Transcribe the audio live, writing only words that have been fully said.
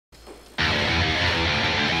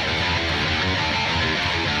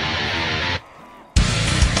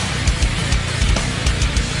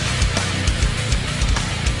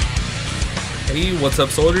Hey, what's up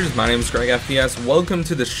soldiers? My name is Greg FPS. Welcome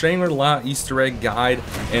to the Shangri-la Easter egg guide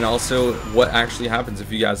and also what actually happens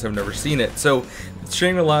if you guys have never seen it. So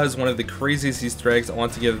Shangri-la is one of the craziest Easter eggs. I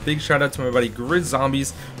want to give a big shout out to my buddy Grizz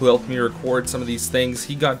Zombies who helped me record some of these things.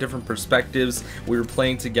 He got different perspectives. We were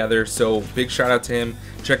playing together, so big shout out to him.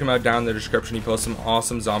 Check him out down in the description. He posts some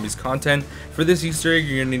awesome zombies content. For this Easter egg,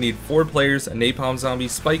 you're going to need 4 players, a napalm zombie,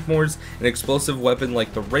 spike mortars, an explosive weapon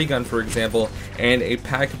like the ray gun for example, and a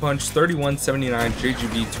pack-a-punch 3179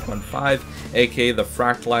 JGB 215, aka the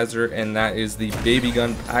fractalizer, and that is the baby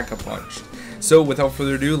gun pack-a-punch. So without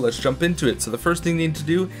further ado, let's jump into it. So the first thing you need to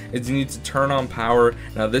do is you need to turn on power.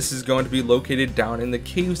 Now this is going to be located down in the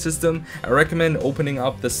cave system. I recommend opening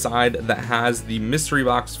up the side that has the mystery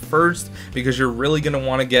box first because you're really going to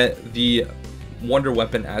want to get the wonder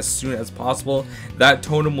weapon as soon as possible. That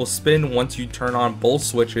totem will spin once you turn on both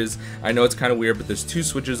switches. I know it's kind of weird, but there's 2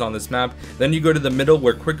 switches on this map. Then you go to the middle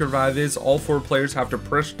where quick revive is. All 4 players have to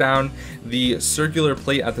push down the circular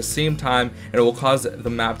plate at the same time and it will cause the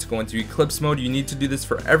map to go into eclipse mode. You need to do this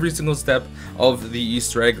for every single step of the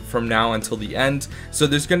Easter egg from now until the end. So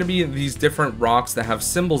there's going to be these different rocks that have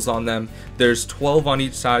symbols on them. There's 12 on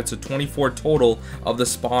each side, so 24 total of the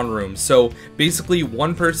spawn room. So basically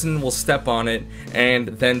one person will step on it and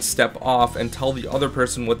then step off and tell the other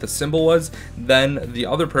person what the symbol was. Then the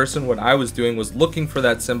other person, what I was doing was looking for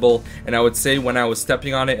that symbol, and I would say when I was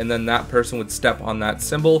stepping on it, and then that person would step on that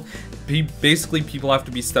symbol. Basically people have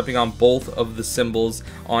to be stepping on both of the symbols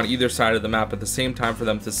on either side of the map at the same time for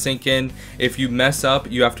them to sink in. If you mess up,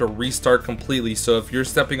 you have to restart completely. So if you're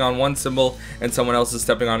stepping on one symbol and someone else is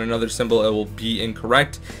stepping on another symbol, it will be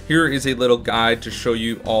incorrect. Here is a little guide to show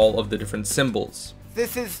you all of the different symbols.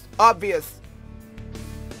 This is obvious.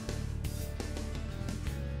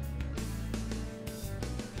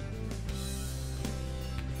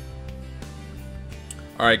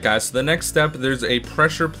 Alright guys, so the next step, there's a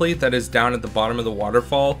pressure plate that is down at the bottom of the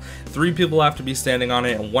waterfall. 3 people have to be standing on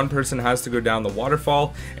it and 1 person has to go down the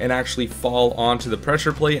waterfall and actually fall onto the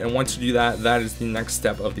pressure plate, and once you do that, that is the next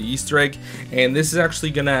step of the Easter egg. And this is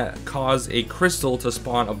actually gonna cause a crystal to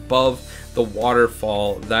spawn above the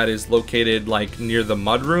waterfall that is located like near the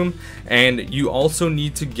mud room, and you also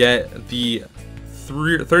need to get the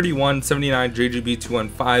 3179 JGB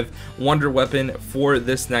 215 wonder weapon for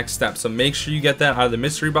this next step. So make sure you get that out of the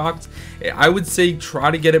mystery box. I would say try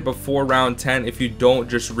to get it before round 10. If you don't,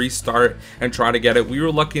 just restart and try to get it. We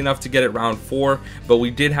were lucky enough to get it round 4, but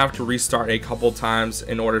we did have to restart a couple times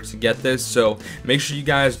in order to get this. So make sure you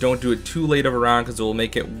guys don't do it too late of a round because it will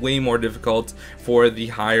make it way more difficult for the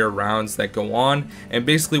higher rounds that go on. And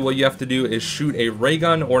basically what you have to do is shoot a ray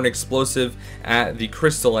gun or an explosive at the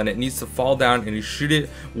crystal, and it needs to fall down, and you shoot it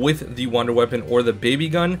with the wonder weapon or the baby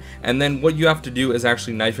gun, and then what you have to do is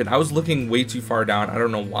actually knife it. I was looking way too far down, I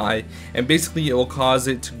don't know why, and basically it will cause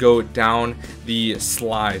it to go down the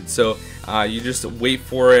slide. So you just wait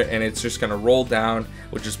for it and it's just gonna roll down,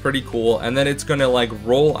 which is pretty cool, and then it's gonna like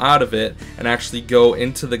roll out of it and actually go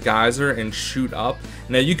into the geyser and shoot up.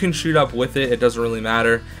 Now you can shoot up with it, it doesn't really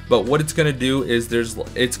matter, but what it's gonna do is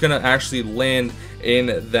it's gonna actually land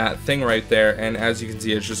in that thing right there, and as you can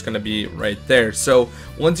see it's just gonna be right there. So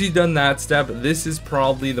once you've done that step, this is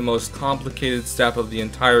probably the most complicated step of the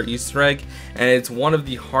entire Easter egg, and it's one of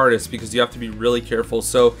the hardest because you have to be really careful.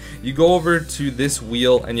 So you go over to this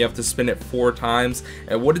wheel and you have to spin it 4 times,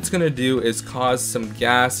 and what it's gonna do is cause some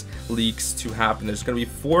gas leaks to happen. There's gonna be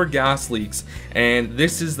 4 gas leaks, and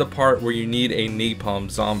this is the part where you need a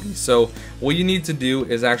napalm zombie. So what you need to do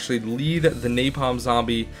is actually lead the napalm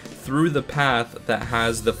zombie through the path that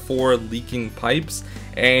has the 4 leaking pipes,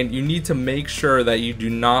 and you need to make sure that you do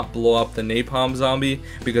not blow up the napalm zombie,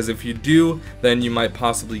 because if you do, then you might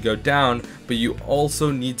possibly go down. But you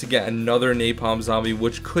also need to get another napalm zombie,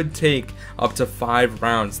 which could take up to 5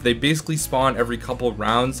 rounds. They basically spawn every couple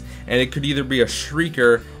rounds, and it could either be a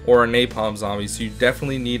shrieker or a napalm zombie, so you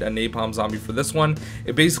definitely need a napalm zombie for this one.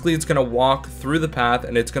 It's gonna walk through the path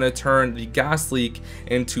and it's gonna turn the gas leak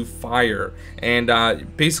into fire, and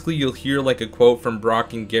basically you'll hear like a quote from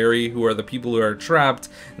Brock and Gary, who are the people who are trapped,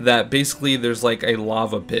 that basically there's like a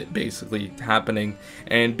lava pit basically happening,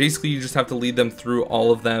 and basically you just have to lead them through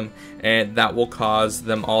all of them, and that will cause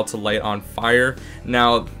them all to light on fire.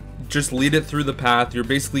 Now just lead it through the path. You're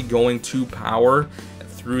basically going to power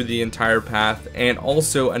through the entire path, and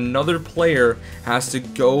also another player has to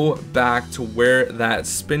go back to where that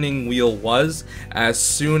spinning wheel was as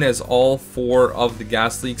soon as all 4 of the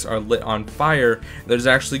gas leaks are lit on fire. There's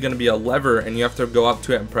actually going to be a lever, and you have to go up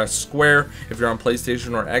to it and press square if you're on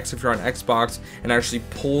PlayStation, or X if you're on Xbox, and actually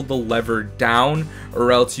pull the lever down,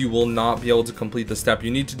 or else you will not be able to complete the step.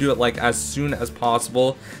 You need to do it like as soon as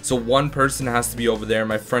possible, so one person has to be over there.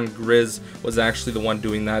 My friend Grizz was actually the one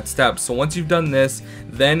doing that step. So once you've done this,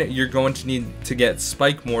 then you're going to need to get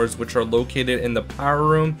spike mores, which are located in the power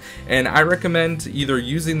room, and I recommend either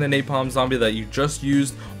using the napalm zombie that you just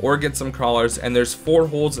used or get some crawlers. And there's 4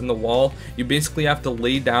 holes in the wall. You basically have to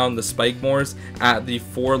lay down the spike mores at the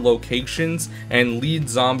 4 locations and lead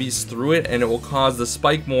zombies through it, and it will cause the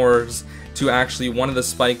spike mores to actually, one of the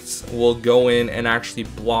spikes will go in and actually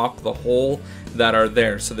block the hole that are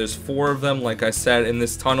there. So there's 4 of them, like I said, in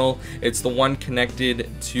this tunnel. It's the one connected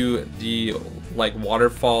to the like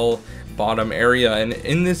waterfall bottom area, and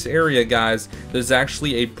in this area, guys, there's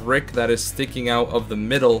actually a brick that is sticking out of the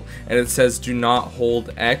middle, and it says do not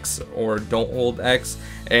hold X or don't hold X,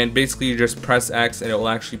 and basically you just press X and it will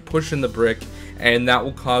actually push in the brick, and that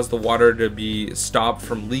will cause the water to be stopped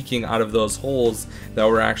from leaking out of those holes that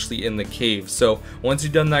were actually in the cave. So once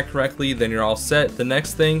you've done that correctly, then you're all set. The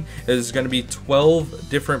next thing is going to be 12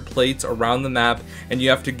 different plates around the map, and you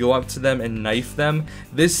have to go up to them and knife them.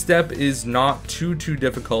 This step is not too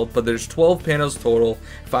difficult, but there's 12 panels total,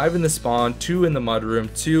 5 in the spawn, 2 in the mudroom,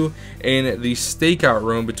 2 in the stakeout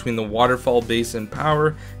room between the waterfall base and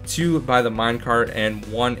power, 2 by the minecart, and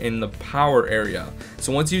 1 in the power area.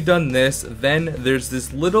 So once you've done this, then there's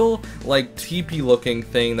this little like teepee looking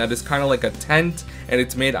thing that is kind of like a tent, and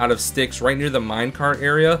it's made out of sticks right near the minecart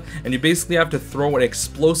area, and you basically have to throw an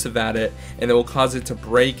explosive at it and it will cause it to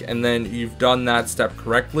break, and then you've done that step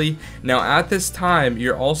correctly. Now at this time,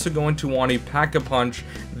 you're also going to want to pack-a-punch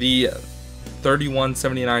the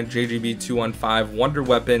 3179 JGB 215 wonder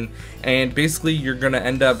weapon, and basically you're gonna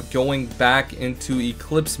end up going back into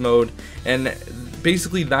eclipse mode, and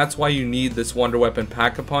basically that's why you need this wonder weapon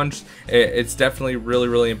pack-a-punch. It's definitely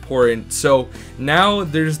really important. So now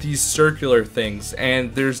there's these circular things,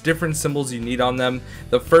 and there's different symbols you need on them.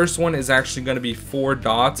 The first one is actually going to be 4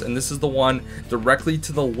 dots, and this is the one directly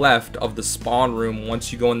to the left of the spawn room.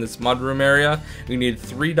 Once you go in this mudroom area, you need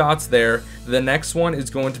 3 dots there. The next one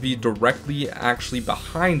is going to be directly actually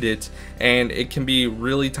behind it, and it can be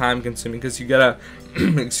really time consuming because you gotta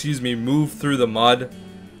excuse me, move through the mud.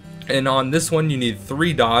 And on this one you need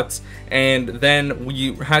 3 dots, and then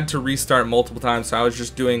we had to restart multiple times, so I was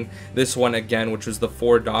just doing this one again, which was the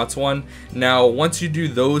 4 dots one. Now once you do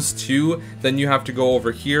those 2, then you have to go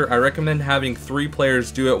over here. I recommend having 3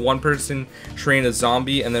 players do it. 1 person train a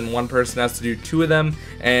zombie, and then 1 person has to do 2 of them,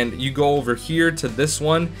 and you go over here to this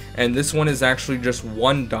one, and this one is actually just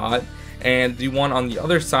 1 dot. And the one on the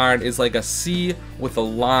other side is like a C with a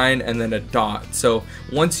line and then a dot. So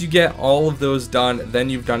once you get all of those done,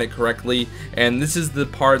 then you've done it correctly. And this is the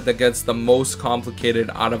part that gets the most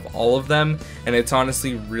complicated out of all of them, and it's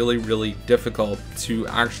honestly really difficult to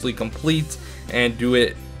actually complete and do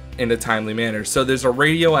it in a timely manner. So there's a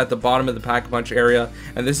radio at the bottom of the pack-a-punch area,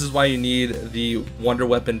 and this is why you need the wonder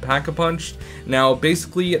weapon pack-a-punch. Now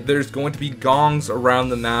basically there's going to be gongs around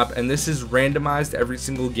the map, and this is randomized every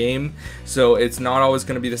single game, so it's not always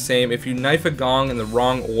going to be the same. If you knife a gong in the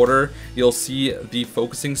wrong order, you'll see the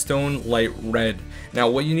focusing stone light red. Now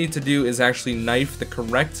what you need to do is actually knife the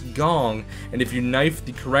correct gong, and if you knife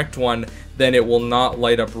the correct one, then it will not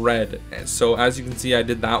light up red. So as you can see, I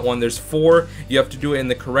did that one. There's 4. You have to do it in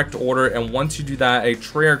the correct order, and once you do that, a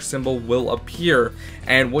Treyarch symbol will appear,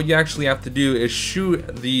 and what you actually have to do is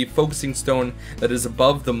shoot the focusing stone that is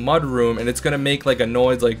above the mud room, and it's gonna make like a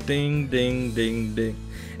noise like ding ding ding ding.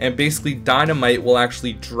 And basically dynamite will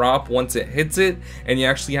actually drop once it hits it, and you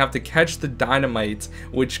actually have to catch the dynamite,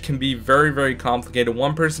 which can be very complicated.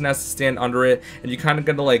 1 person has to stand under it, and you kind of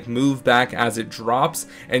gotta like move back as it drops,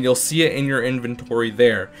 and you'll see it in your inventory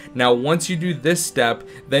there. Now once you do this step,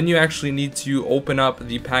 then you actually need to open up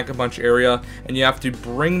the pack-a-punch area, and you have to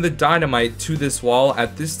bring the dynamite to this wall.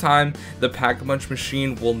 At this time, the pack-a-punch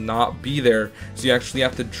machine will not be there, so you actually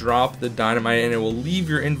have to drop the dynamite and it will leave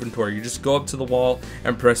your inventory. You just go up to the wall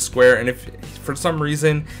and press square, and if for some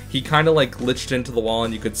reason he kind of like glitched into the wall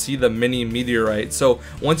and you could see the mini meteorite. So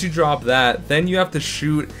once you drop that, then you have to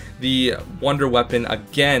shoot the wonder weapon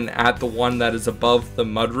again at the one that is above the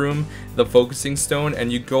mudroom, the focusing stone,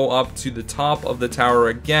 and you go up to the top of the tower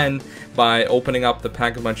again by opening up the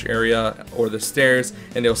pack-a-punch area or the stairs,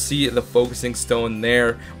 and you'll see the focusing stone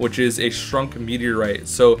there, which is a shrunk meteorite.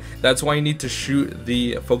 So that's why you need to shoot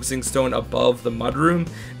the focusing stone above the mudroom,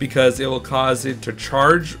 because it will cause it to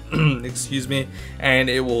charge excuse me, and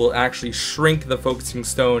it will actually shrink the focusing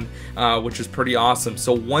stone, which is pretty awesome.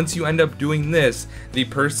 So once you end up doing this, the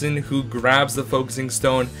person who grabs the focusing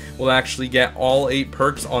stone will actually get all 8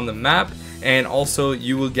 perks on the map, and also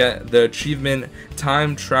you will get the achievement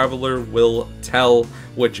Time Traveler Will Tell,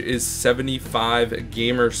 which is 75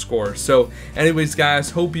 gamer score. So anyways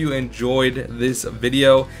guys, hope you enjoyed this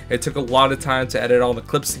video. It took a lot of time to edit all the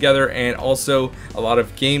clips together, and also a lot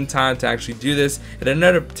of game time to actually do this. It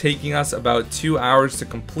ended up taking us about 2 hours to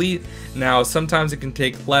complete. Now sometimes it can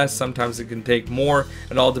take less, sometimes it can take more.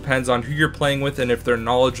 It all depends on who you're playing with and if they're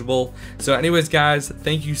knowledgeable. So anyways guys,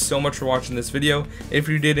 thank you so much for watching this video. If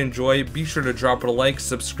you did enjoy, be sure to drop it a like,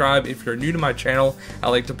 subscribe if you're new to my channel. I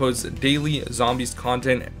like to post daily zombies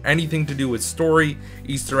content, anything to do with story,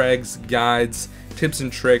 Easter eggs, guides, tips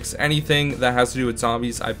and tricks, anything that has to do with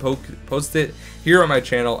zombies. I post it here on my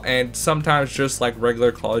channel, and sometimes just like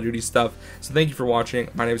regular Call of Duty stuff. So thank you for watching.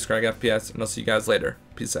 My name is Greg FPS, and I'll see you guys later.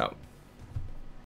 Peace out.